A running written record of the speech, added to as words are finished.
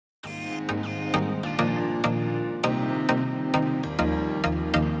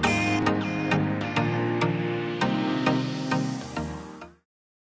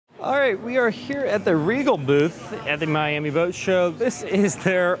right, we are here at the Regal booth at the Miami Boat Show. This is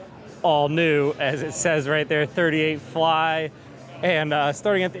their all new, as it says right there, 38 Fly. And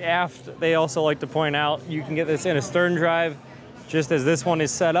starting at the aft, they also like to point out you can get this in a stern drive, just as this one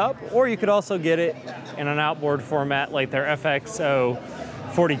is set up, or you could also get it in an outboard format like their FXO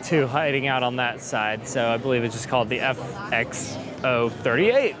 42 hiding out on that side. So I believe it's just called the FXO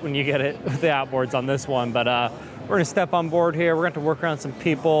 38 when you get it with the outboards on this one. But we're gonna step on board here. We're going to work around some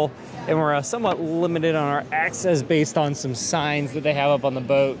people, and we're somewhat limited on our access based on some signs that they have up on the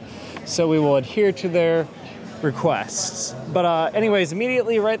boat. So we will adhere to their requests. But anyways,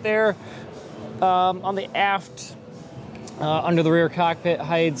 immediately right there on the aft, under the rear cockpit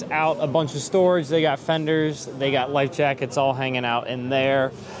hides out a bunch of storage. They got fenders, they got life jackets all hanging out in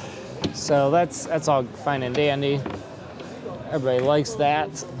there. So that's all fine and dandy. Everybody likes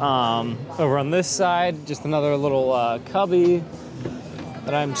that. Over on this side, just another little cubby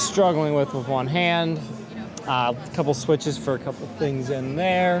that I'm struggling with one hand. A couple switches for a couple things in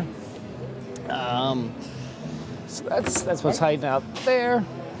there. So that's what's hiding out there.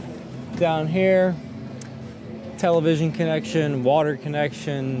 Down here, television connection, water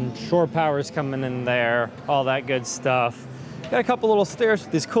connection, shore power's coming in there, all that good stuff. Got a couple little stairs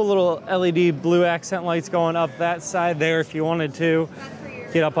with these cool little LED blue accent lights going up that side there if you wanted to.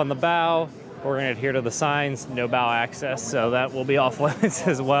 Get up on the bow. We're gonna adhere to the signs, no bow access, so that will be off limits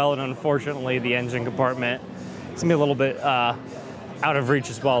as well. And unfortunately, the engine compartment is gonna be a little bit out of reach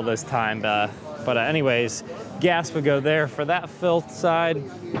as well this time. But anyways, gas would go there for that filth side.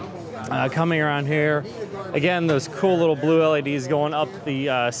 Coming around here, again, those cool little blue LEDs going up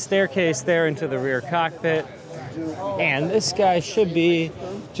the staircase there into the rear cockpit. And this guy should be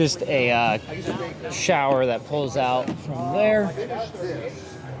just a shower that pulls out from there.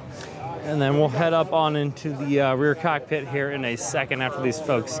 And then we'll head up on into the rear cockpit here in a second after these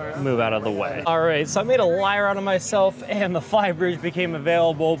folks move out of the way. All right, so I made a liar out of myself, and the flybridge became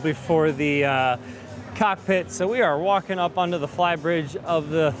available before the cockpit. So we are walking up onto the flybridge of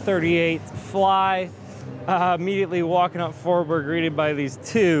the 38 Fly. Immediately walking up forward, we're greeted by these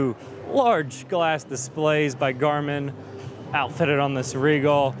two large glass displays by Garmin, outfitted on this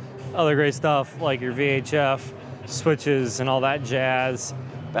Regal. Other great stuff like your VHF, switches, and all that jazz.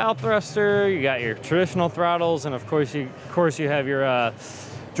 Bow thruster, you got your traditional throttles, and of course you have your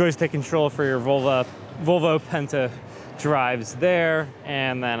joystick control for your Volvo Penta drives there.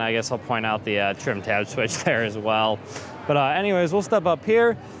 And then I guess I'll point out the trim tab switch there as well. But anyways, we'll step up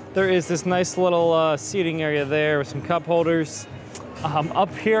here. There is this nice little seating area there with some cup holders.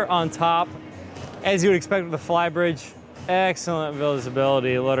 Up here on top, as you would expect with the flybridge, excellent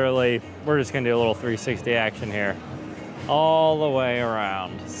visibility. Literally, we're just gonna do a little 360 action here, all the way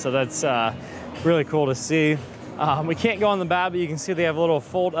around. So that's really cool to see. We can't go on the bow, but you can see they have a little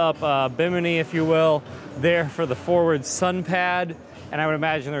fold-up bimini, if you will, there for the forward sun pad. And I would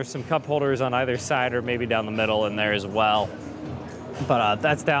imagine there's some cup holders on either side or maybe down the middle in there as well. But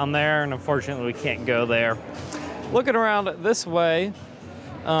that's down there, and unfortunately we can't go there. Looking around this way,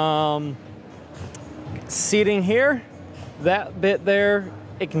 seating here, that bit there,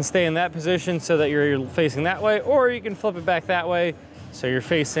 it can stay in that position so that you're facing that way, or you can flip it back that way so you're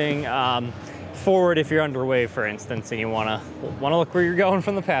facing forward if you're underway, for instance, and you wanna look where you're going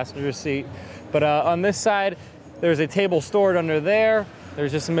from the passenger seat. But on this side, there's a table stored under there.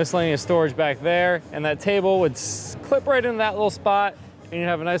 There's just some miscellaneous storage back there, and that table would clip right into that little spot, and you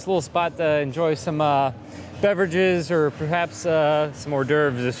have a nice little spot to enjoy some beverages, or perhaps some hors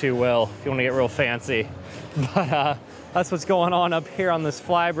d'oeuvres, if you will, if you want to get real fancy. But that's what's going on up here on this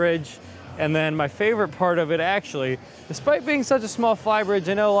flybridge. And then my favorite part of it, actually, despite being such a small flybridge,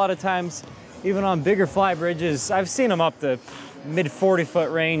 I know a lot of times, even on bigger flybridges, I've seen them up to mid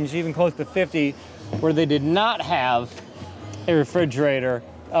 40-foot range, even close to 50, where they did not have a refrigerator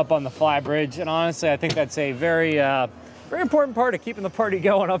up on the flybridge. And honestly, I think that's a very important part of keeping the party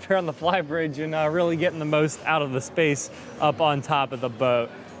going up here on the flybridge and really getting the most out of the space up on top of the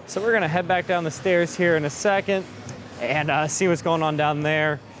boat. So we're gonna head back down the stairs here in a second and see what's going on down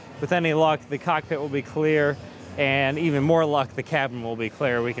there. With any luck, the cockpit will be clear, and even more luck, the cabin will be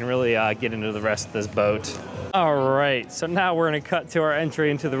clear. We can really get into the rest of this boat. All right, so now we're gonna cut to our entry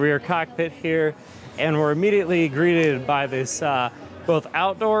into the rear cockpit here, and we're immediately greeted by this both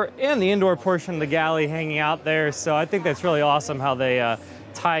outdoor and the indoor portion of the galley hanging out there. So I think that's really awesome how they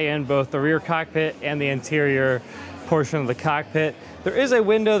tie in both the rear cockpit and the interior portion of the cockpit. There is a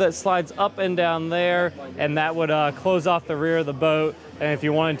window that slides up and down there, and that would close off the rear of the boat. And if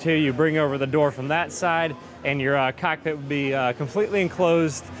you wanted to, you bring over the door from that side, and your cockpit would be completely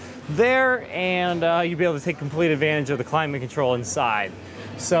enclosed there, and you'd be able to take complete advantage of the climate control inside.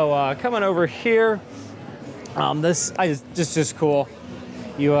 So coming over here, this is just cool.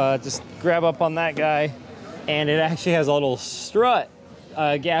 You just grab up on that guy, and it actually has a little strut,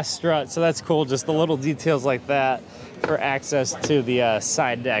 gas strut. So that's cool. Just the little details like that for access to the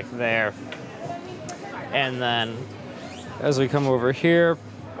side deck there. And then as we come over here,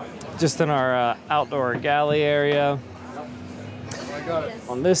 just in our outdoor galley area,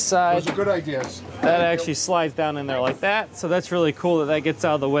 on this side, those are good ideas. That actually slides down in there like that. So that's really cool that that gets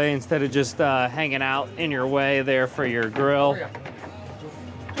out of the way instead of just hanging out in your way there for your grill.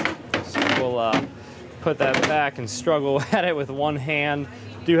 So we'll put that back and struggle at it with one hand.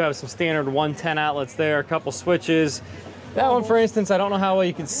 Do have some standard 110 outlets there, a couple switches. That one, for instance, I don't know how well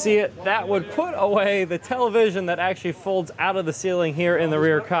you can see it. That would put away the television that actually folds out of the ceiling here in the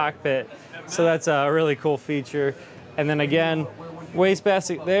rear cockpit. So that's a really cool feature. And then again,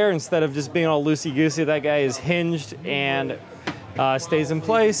 wastebasket there, instead of just being all loosey-goosey, that guy is hinged and stays in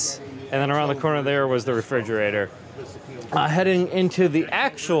place. And then around the corner there was the refrigerator. Heading into the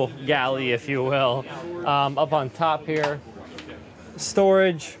actual galley, if you will, up on top here,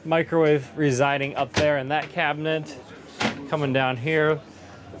 storage, microwave residing up there in that cabinet. Coming down here,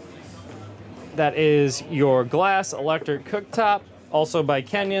 that is your glass electric cooktop, also by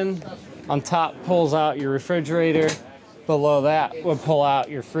Kenyon. On top pulls out your refrigerator. Below that would pull out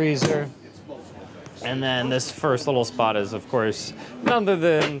your freezer. And then this first little spot is, of course, none other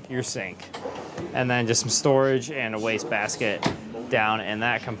than your sink. And then just some storage and a wastebasket down in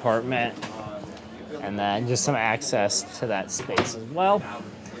that compartment. And then just some access to that space as well.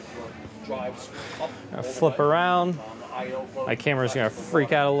 I'll flip around. My camera's gonna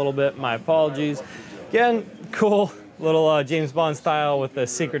freak out a little bit, my apologies. Again, cool little James Bond style with the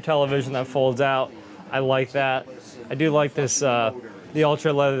secret television that folds out. I like that. I do like this, the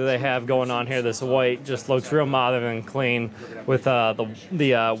ultra leather they have going on here. This white just looks real modern and clean with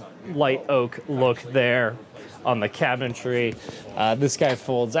the light oak look there on the cabinetry. This guy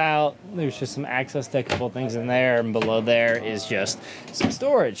folds out. There's just some access to a couple things in there, and below there is just some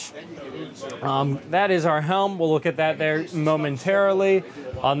storage. That is our helm. We'll look at that there momentarily.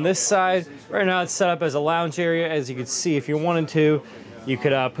 On this side, right now it's set up as a lounge area. As you can see, if you wanted to, you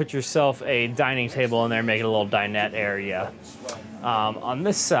could put yourself a dining table in there, make it a little dinette area. On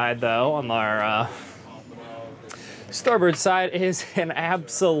this side, though, on our starboard side, is an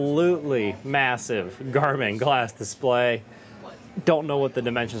absolutely massive Garmin glass display. Don't know what the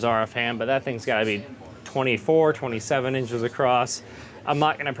dimensions are offhand, but that thing's got to be 24, 27 inches across. I'm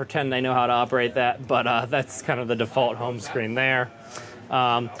not going to pretend I know how to operate that, but that's kind of the default home screen there.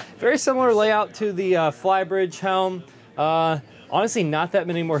 Very similar layout to the flybridge helm. Honestly, not that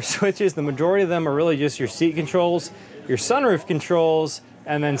many more switches. The majority of them are really just your seat controls, your sunroof controls,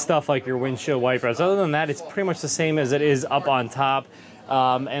 and then stuff like your windshield wipers. Other than that, it's pretty much the same as it is up on top.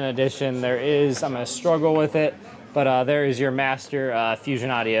 In addition, there is, I'm going to struggle with it, but there is your master Fusion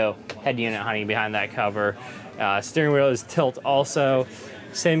Audio head unit hiding behind that cover. Steering wheel is tilt also.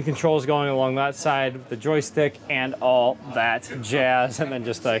 Same controls going along that side, the joystick and all that jazz. And then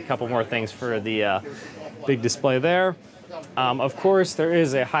just a couple more things for the big display there. Of course, there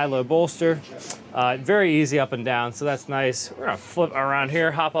is a high-low bolster. Very easy up and down, so that's nice. We're gonna flip around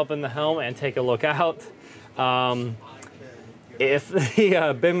here, hop up in the helm, and take a look out. If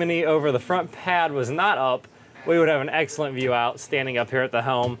the bimini over the front pad was not up, we would have an excellent view out standing up here at the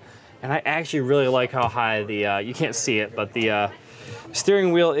helm. And I actually really like how high the, you can't see it, but the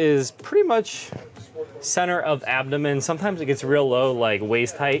steering wheel is pretty much center of abdomen. Sometimes it gets real low, like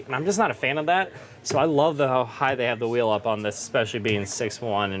waist height, and I'm just not a fan of that. So I love how high they have the wheel up on this, especially being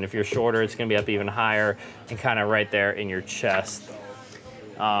 6'1", and if you're shorter, it's gonna be up even higher and kind of right there in your chest.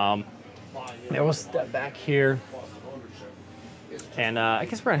 Now we'll step back here, and I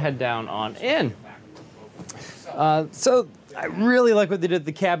guess we're gonna head down on in. So I really like what they did with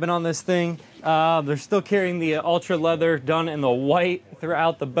the cabin on this thing. They're still carrying the ultra leather done in the white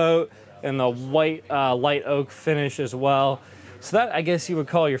throughout the boat, and the white light oak finish as well. So that, I guess you would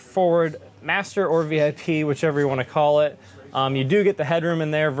call your forward master or VIP, whichever you want to call it. You do get the headroom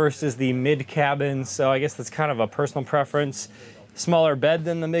in there versus the mid cabin, so I guess that's kind of a personal preference. Smaller bed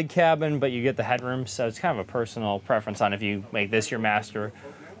than the mid cabin, but you get the headroom, so it's kind of a personal preference on if you make this your master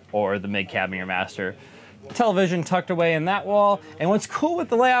or the mid cabin your master. Television tucked away in that wall, and what's cool with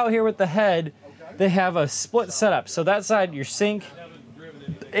the layout here with the head, they have a split setup. So that side, your sink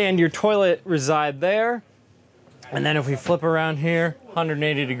and your toilet reside there. And then if we flip around here,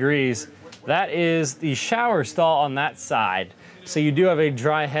 180 degrees, that is the shower stall on that side. So you do have a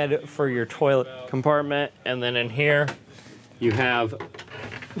dry head for your toilet compartment. And then in here, you have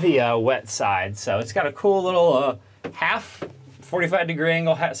the wet side. So it's got a cool little half 45-degree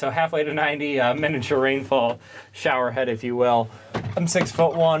angle, so halfway to 90, miniature rainfall shower head, if you will. I'm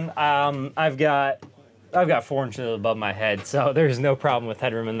 6'1". I've got 4 inches above my head, so there's no problem with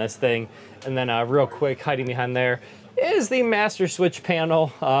headroom in this thing. And then real quick, hiding behind there is the master switch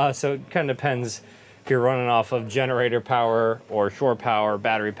panel. So it kind of depends if you're running off of generator power or shore power,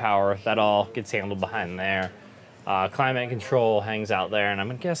 battery power. That all gets handled behind there. Climate control hangs out there, and I'm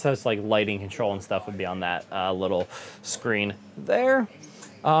gonna guess that's like lighting control and stuff would be on that little screen there.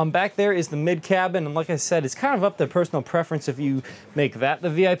 Back there is the mid cabin, and like I said, it's kind of up to personal preference if you make that the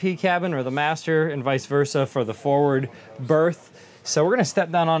VIP cabin or the master, and vice versa for the forward berth. So we're gonna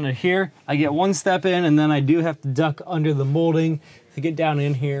step down onto here. I get 1 step in, and then I do have to duck under the molding to get down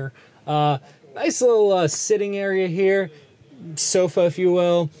in here. Nice little sitting area here, sofa if you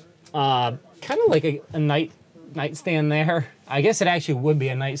will. Kind of like a nightstand there. I guess it actually would be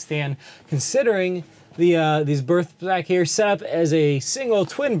a nightstand, considering these berths back here set up as a single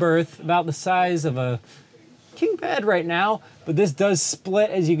twin berth about the size of a king bed right now, but this does split.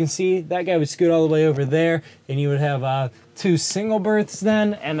 As you can see, that guy would scoot all the way over there, and you would have 2 single berths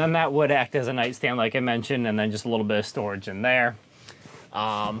then, and then that would act as a nightstand like I mentioned, and then just a little bit of storage in there.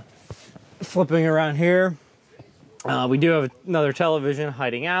 Flipping around here, we do have another television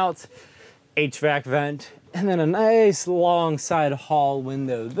hiding out, HVAC vent, and then a nice long side hall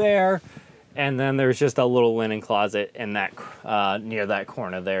window there. And then there's just a little linen closet in that near that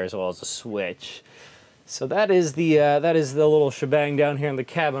corner there, as well as a switch. So that is the little shebang down here in the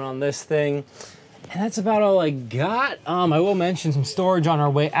cabin on this thing. And that's about all I got. I will mention some storage on our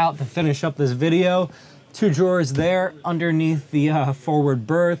way out to finish up this video. 2 drawers there underneath the forward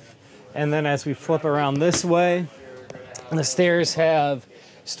berth. And then as we flip around this way, the stairs have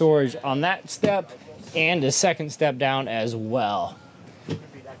storage on that step and a second step down as well.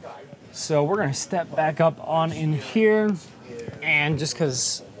 So we're gonna step back up on in here, and just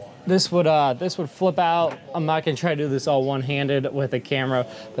because this would flip out, I'm not gonna try to do this all one-handed with a camera,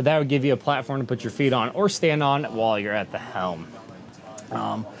 but that would give you a platform to put your feet on or stand on while you're at the helm.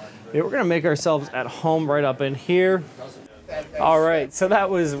 Yeah, we're gonna make ourselves at home right up in here. All right, so that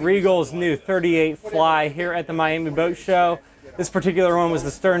was Regal's new 38 Fly here at the Miami Boat Show. This particular one was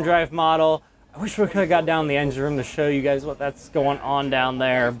the stern drive model. I wish we could have got down the engine room to show you guys what that's going on down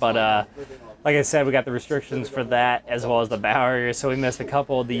there, but like I said, we got the restrictions for that as well as the bow area, so we missed a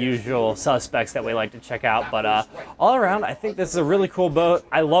couple of the usual suspects that we like to check out. But all around, I think this is a really cool boat.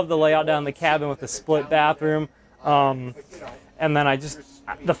 I love the layout down in the cabin with the split bathroom. And then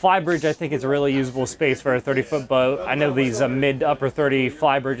the flybridge, I think, is a really usable space for a 30-foot boat. I know these mid to upper 30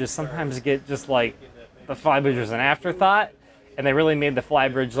 flybridges sometimes get just like the flybridge was an afterthought, and they really made the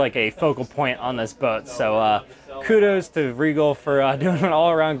flybridge like a focal point on this boat. So kudos to Regal for doing an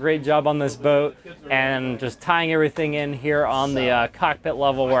all-around great job on this boat, and just tying everything in here on the cockpit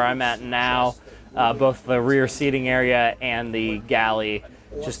level where I'm at now. Both the rear seating area and the galley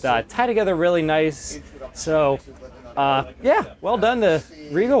just tie together really nice. So yeah, well done to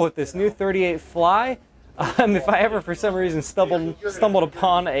Regal with this new 38 Fly. If I ever for some reason stumbled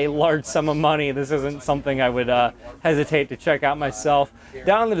upon a large sum of money, this isn't something I would hesitate to check out myself.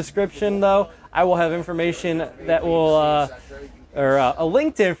 Down in the description though, I will have information that will, or a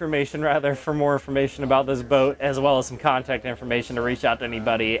link to information rather, for more information about this boat, as well as some contact information to reach out to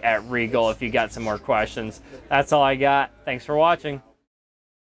anybody at Regal if you got some more questions. That's all I got. Thanks for watching.